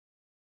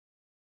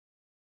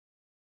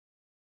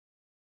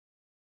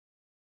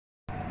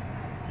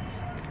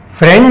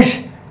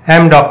Friends, I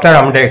am Dr.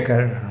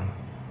 Amdekar,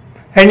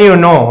 and you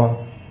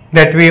know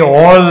that we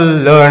all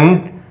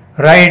learned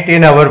right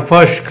in our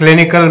first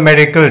clinical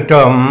medical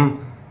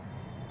term,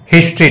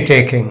 history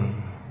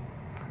taking.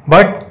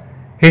 But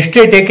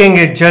history taking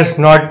is just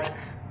not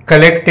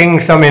collecting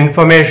some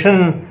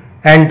information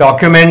and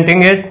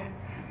documenting it,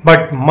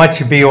 but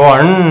much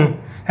beyond.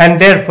 And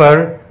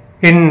therefore,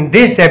 in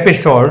this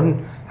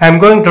episode, I am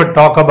going to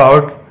talk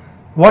about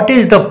what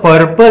is the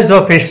purpose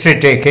of history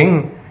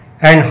taking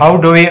and how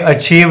do we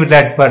achieve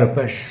that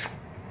purpose.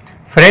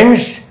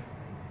 Friends,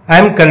 I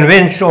am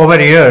convinced over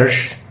years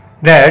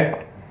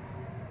that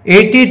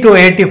 80 to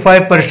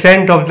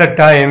 85% of the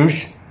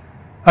times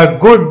a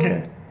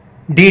good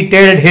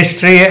detailed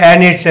history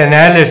and its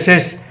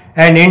analysis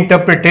and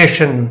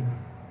interpretation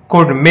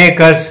could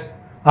make us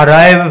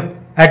arrive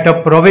at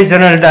a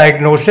provisional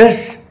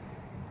diagnosis,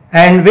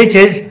 and which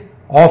is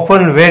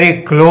often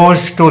very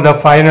close to the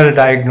final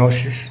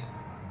diagnosis.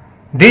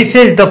 This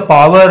is the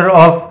power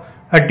of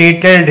a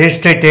detailed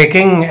history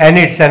taking and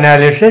its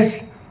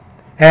analysis,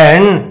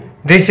 and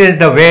this is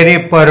the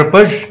very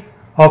purpose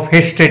of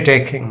history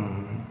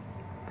taking.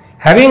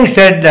 Having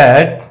said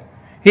that,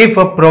 if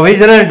a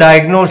provisional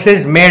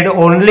diagnosis made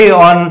only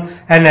on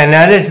an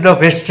analysis of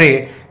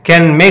history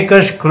can make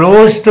us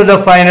close to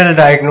the final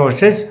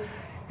diagnosis,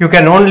 you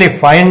can only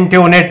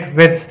fine-tune it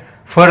with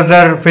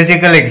further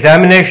physical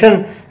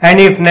examination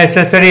and, if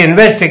necessary,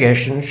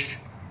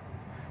 investigations.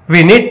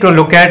 We need to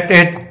look at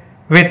it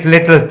with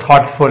little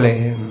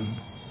thoughtfully.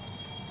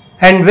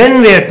 And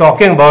when we are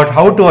talking about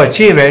how to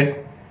achieve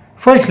it,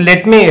 first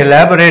let me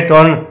elaborate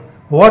on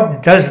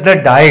what does the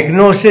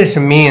diagnosis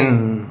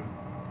mean.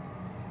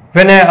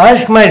 When I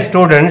ask my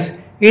students,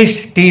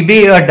 is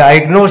TB a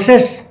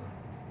diagnosis?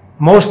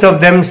 Most of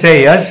them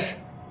say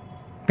yes,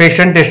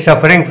 patient is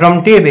suffering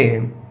from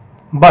TB.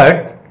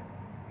 But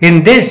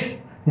in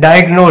this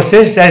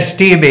diagnosis as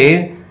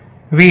TB,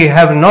 we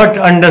have not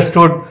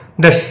understood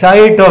the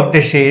site of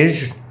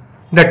disease,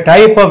 the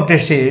type of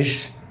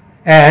disease,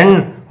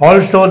 and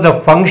also the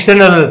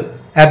functional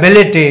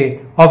ability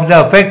of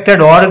the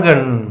affected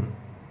organ,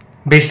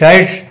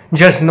 besides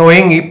just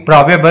knowing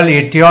probable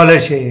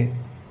etiology.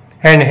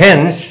 And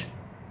hence,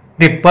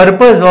 the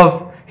purpose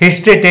of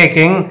history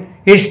taking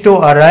is to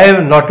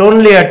arrive not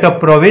only at a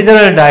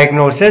provisional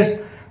diagnosis,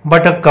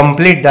 but a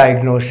complete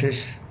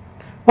diagnosis.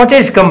 What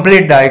is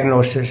complete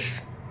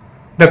diagnosis?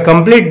 The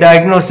complete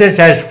diagnosis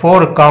has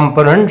four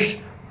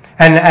components: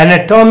 an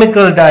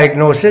anatomical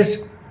diagnosis,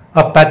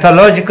 a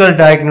pathological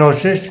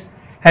diagnosis,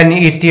 an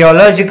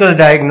etiological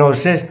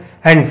diagnosis,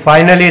 and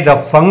finally the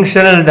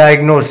functional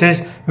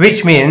diagnosis,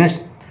 which means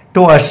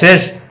to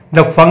assess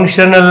the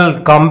functional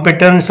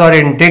competence or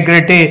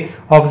integrity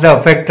of the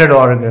affected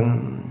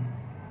organ.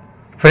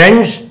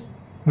 Friends,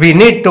 we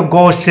need to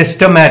go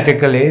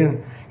systematically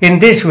in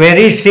this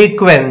very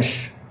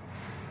sequence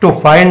to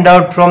find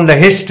out from the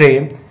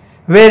history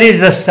where is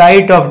the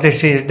site of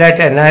disease, that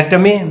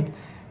anatomy,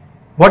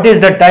 what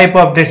is the type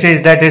of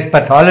disease, that is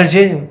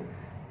pathology,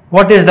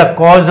 what is the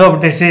cause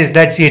of disease,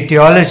 that's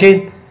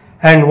etiology,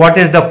 and what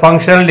is the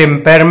functional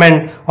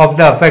impairment of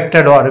the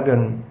affected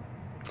organ.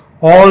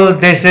 All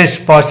this is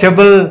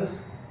possible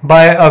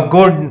by a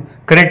good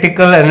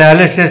critical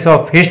analysis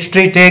of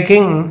history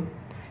taking,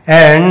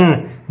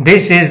 and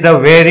this is the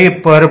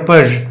very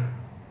purpose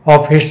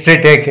of history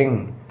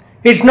taking.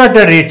 It's not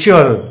a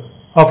ritual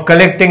of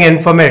collecting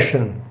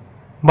information,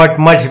 but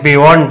much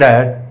beyond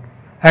that.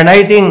 And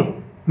I think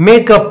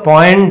make a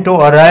point to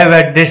arrive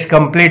at this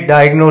complete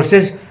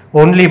diagnosis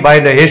only by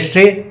the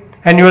history,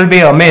 and you will be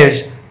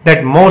amazed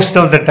that most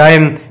of the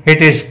time it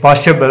is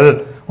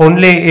possible.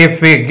 Only if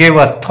we give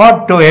a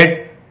thought to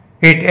it,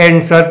 it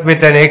ends up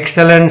with an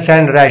excellence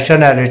and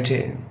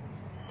rationality.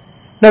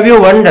 Now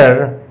you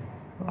wonder,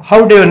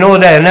 how do you know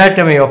the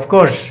anatomy? Of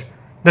course,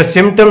 the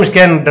symptoms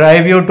can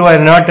drive you to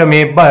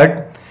anatomy,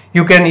 but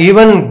you can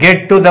even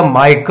get to the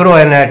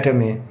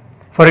microanatomy.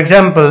 For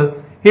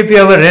example, if you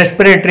have a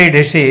respiratory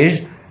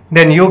disease,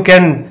 then you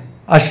can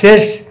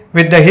assess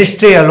with the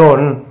history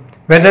alone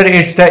whether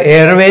it's the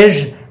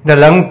airways, the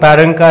lung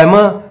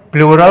parenchyma,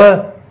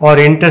 pleura, or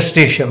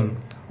interstitium,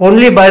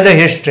 only by the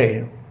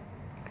history.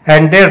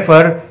 And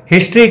therefore,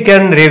 history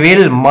can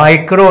reveal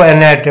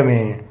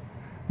microanatomy.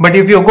 But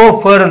if you go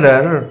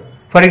further,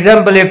 for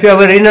example, if you have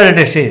a renal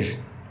disease,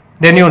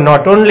 then you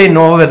not only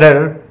know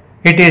whether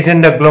it is in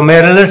the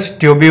glomerulus,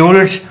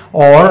 tubules,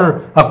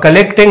 or a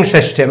collecting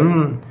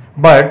system,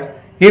 but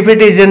if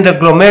it is in the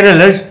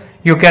glomerulus,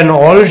 you can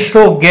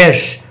also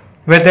guess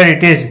whether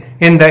it is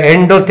in the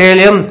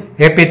endothelium,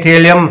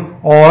 epithelium,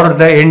 or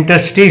the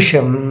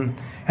interstitium.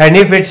 And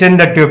if it's in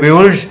the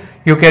tubules,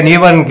 you can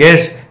even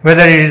guess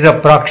whether it is the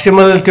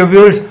proximal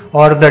tubules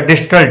or the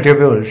distal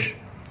tubules.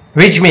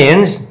 Which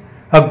means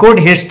a good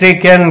history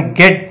can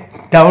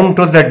get down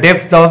to the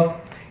depth of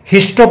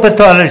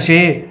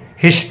histopathology,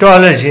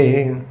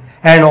 histology,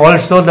 and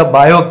also the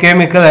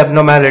biochemical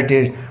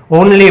abnormalities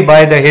only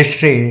by the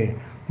history.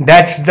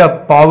 That's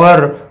the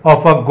power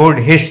of a good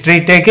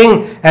history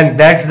taking, and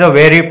that's the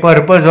very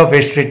purpose of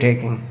history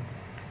taking.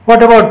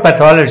 What about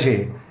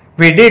pathology?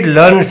 we did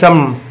learn some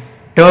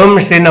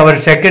terms in our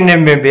second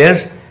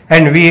MBBS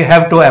and we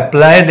have to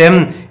apply them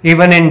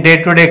even in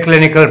day-to-day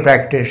clinical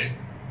practice.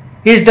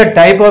 Is the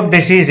type of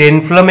disease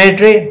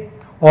inflammatory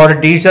or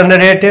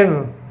degenerative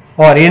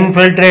or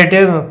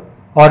infiltrative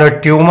or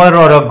a tumor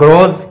or a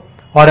growth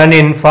or an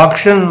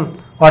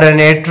infarction or an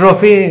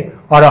atrophy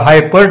or a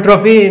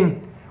hypertrophy?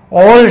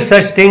 All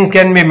such things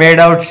can be made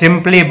out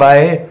simply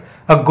by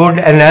a good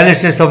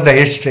analysis of the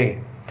history.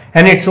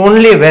 And it's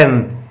only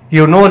when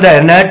you know the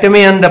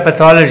anatomy and the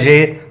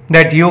pathology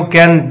that you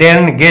can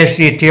then guess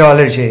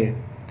etiology.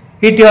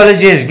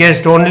 Etiology is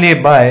guessed only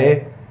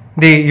by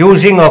the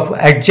using of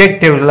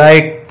adjectives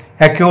like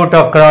acute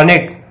or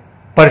chronic,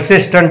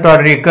 persistent or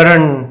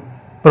recurrent,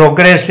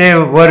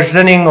 progressive,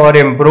 worsening or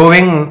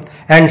improving,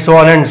 and so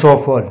on and so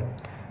forth.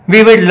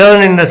 We will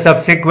learn in the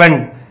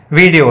subsequent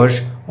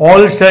videos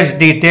all such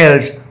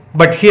details,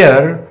 but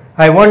here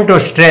I want to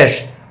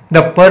stress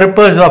the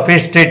purpose of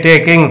history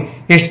taking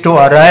is to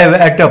arrive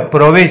at a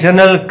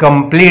provisional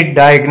complete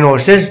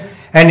diagnosis,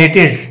 and it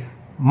is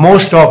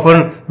most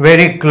often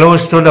very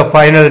close to the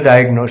final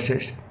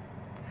diagnosis.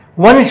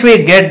 Once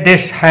we get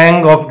this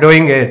hang of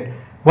doing it,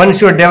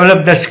 once you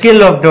develop the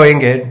skill of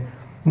doing it,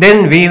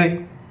 then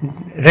we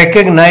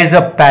recognize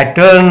a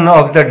pattern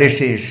of the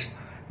disease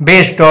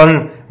based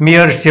on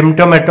mere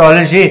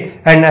symptomatology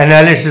and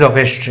analysis of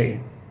history.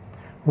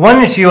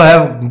 Once you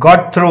have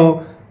got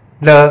through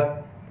the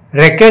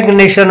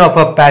recognition of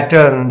a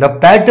pattern, the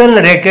pattern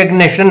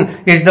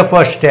recognition is the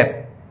first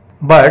step,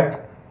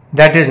 but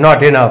that is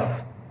not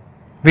enough.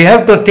 We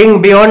have to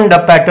think beyond the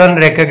pattern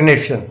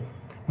recognition.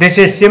 This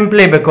is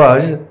simply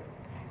because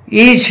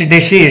each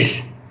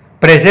disease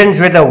presents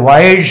with a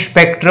wide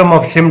spectrum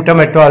of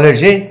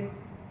symptomatology,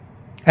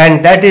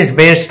 and that is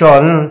based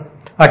on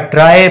a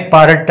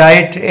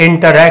tripartite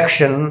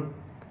interaction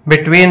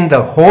between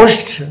the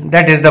host,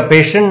 that is the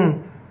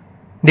patient,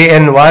 the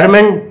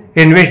environment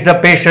in which the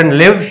patient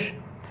lives,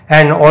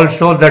 and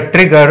also the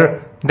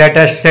trigger that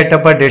has set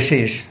up a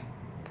disease.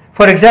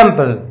 For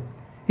example,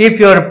 if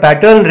your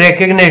pattern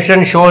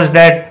recognition shows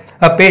that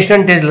a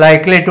patient is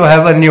likely to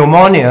have a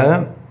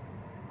pneumonia,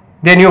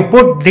 then you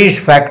put these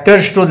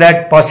factors to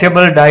that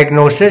possible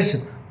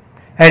diagnosis,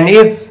 and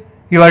if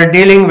you are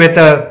dealing with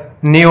a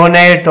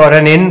neonate or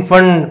an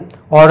infant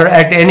or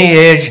at any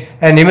age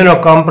an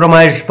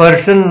immunocompromised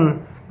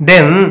person,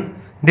 then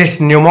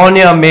this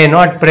pneumonia may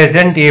not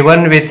present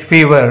even with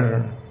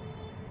fever.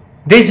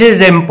 This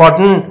is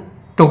important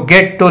to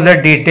get to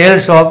the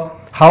details of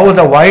how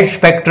the wide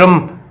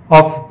spectrum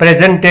of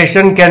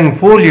presentation can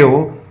fool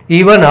you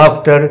even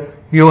after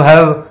you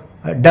have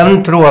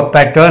done through a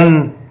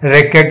pattern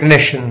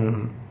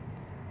recognition.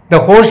 The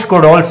host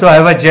could also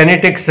have a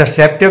genetic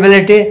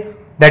susceptibility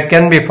that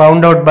can be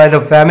found out by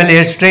the family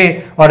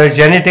history or a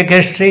genetic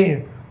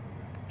history.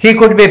 He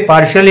could be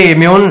partially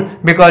immune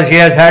because he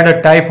has had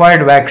a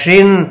typhoid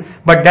vaccine,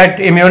 but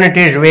that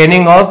immunity is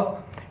waning off.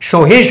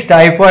 So his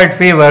typhoid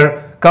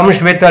fever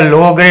comes with a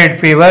low-grade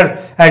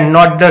fever and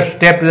not the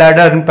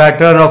step-ladder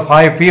pattern of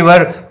high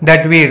fever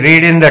that we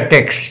read in the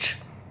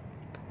text.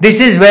 This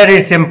is where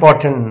it's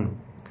important.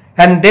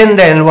 And then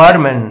the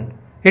environment.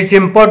 It's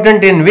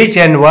important in which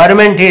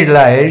environment he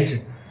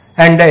lies,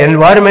 and the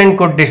environment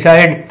could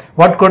decide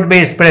what could be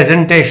his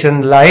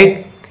presentation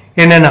like.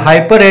 In an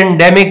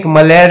hyperendemic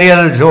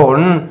malarial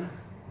zone,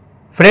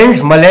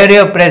 friends,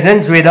 malaria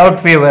presents without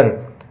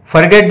fever.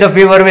 Forget the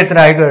fever with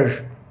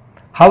rigors.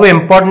 How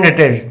important it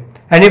is.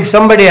 And if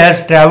somebody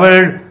has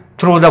travelled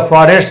through the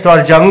forest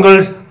or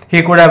jungles,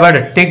 he could have had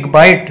a tick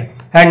bite,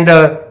 and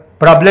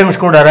problems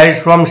could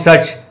arise from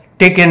such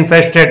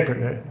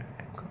tick-infested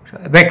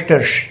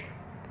vectors.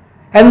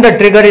 And the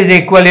trigger is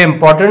equally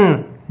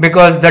important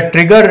because the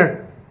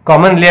trigger,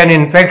 commonly an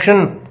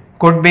infection,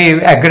 could be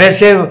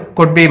aggressive,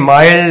 could be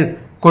mild,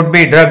 could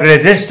be drug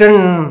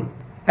resistant,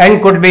 and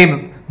could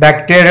be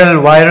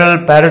bacterial,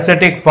 viral,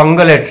 parasitic,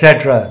 fungal,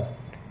 etc.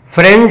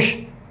 Friends,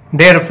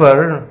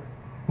 therefore,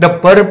 the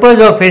purpose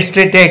of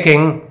history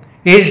taking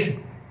is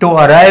to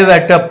arrive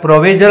at a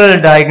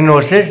provisional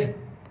diagnosis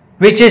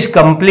which is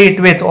complete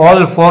with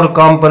all four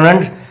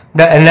components: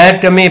 the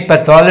anatomy,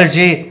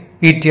 pathology,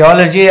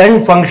 etiology,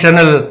 and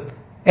functional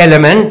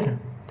element,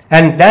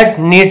 and that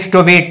needs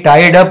to be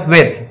tied up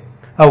with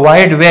a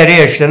wide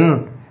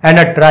variation and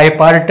a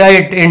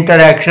tripartite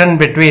interaction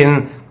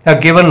between a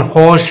given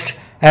host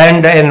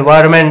and the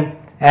environment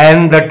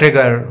and the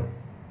trigger.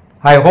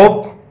 I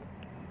hope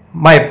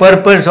my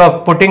purpose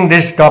of putting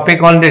this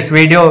topic on this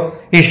video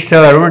is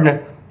served,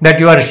 that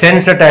you are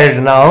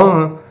sensitized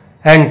now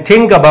and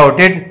think about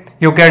it.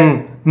 You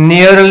can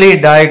nearly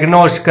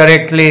diagnose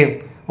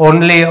correctly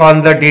only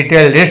on the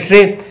detailed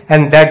history,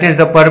 and that is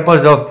the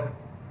purpose of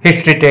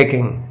history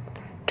taking.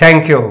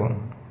 Thank you.